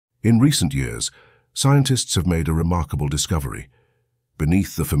In recent years, scientists have made a remarkable discovery.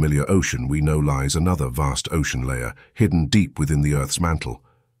 Beneath the familiar ocean, we know lies another vast ocean layer, hidden deep within the Earth's mantle.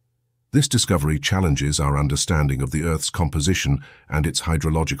 This discovery challenges our understanding of the Earth's composition and its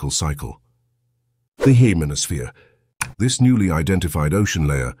hydrological cycle. The Hymenosphere. This newly identified ocean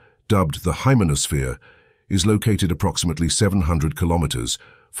layer, dubbed the Hymenosphere, is located approximately 700 kilometers,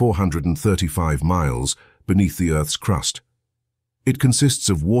 435 miles, beneath the Earth's crust. It consists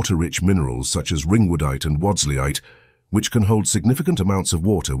of water-rich minerals such as ringwoodite and wadsleyite, which can hold significant amounts of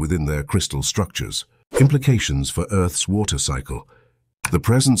water within their crystal structures. Implications for Earth's water cycle. The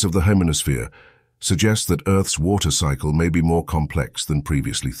presence of the Hymenosphere suggests that Earth's water cycle may be more complex than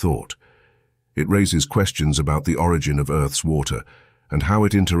previously thought. It raises questions about the origin of Earth's water and how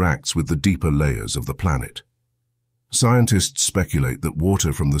it interacts with the deeper layers of the planet. Scientists speculate that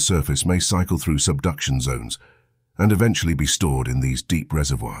water from the surface may cycle through subduction zones and eventually be stored in these deep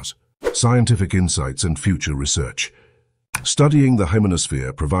reservoirs. Scientific insights and future research. Studying the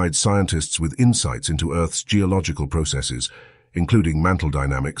Hymenosphere provides scientists with insights into Earth's geological processes, including mantle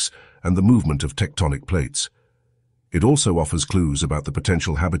dynamics and the movement of tectonic plates. It also offers clues about the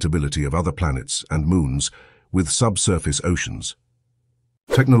potential habitability of other planets and moons with subsurface oceans.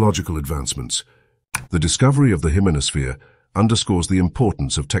 Technological advancements. The discovery of the Hymenosphere underscores the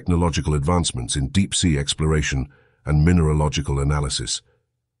importance of technological advancements in deep-sea exploration and mineralogical analysis.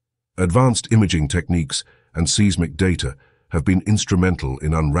 Advanced imaging techniques and seismic data have been instrumental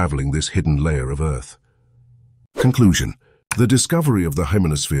in unraveling this hidden layer of Earth. Conclusion. The discovery of the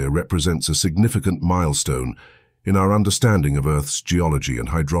Hymenosphere represents a significant milestone in our understanding of Earth's geology and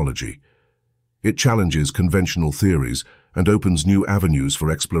hydrology. It challenges conventional theories and opens new avenues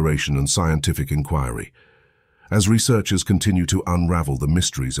for exploration and scientific inquiry. As researchers continue to unravel the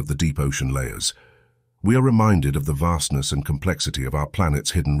mysteries of the deep ocean layers, we are reminded of the vastness and complexity of our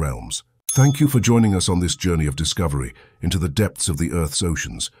planet's hidden realms. Thank you for joining us on this journey of discovery into the depths of the Earth's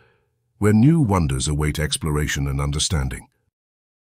oceans, where new wonders await exploration and understanding.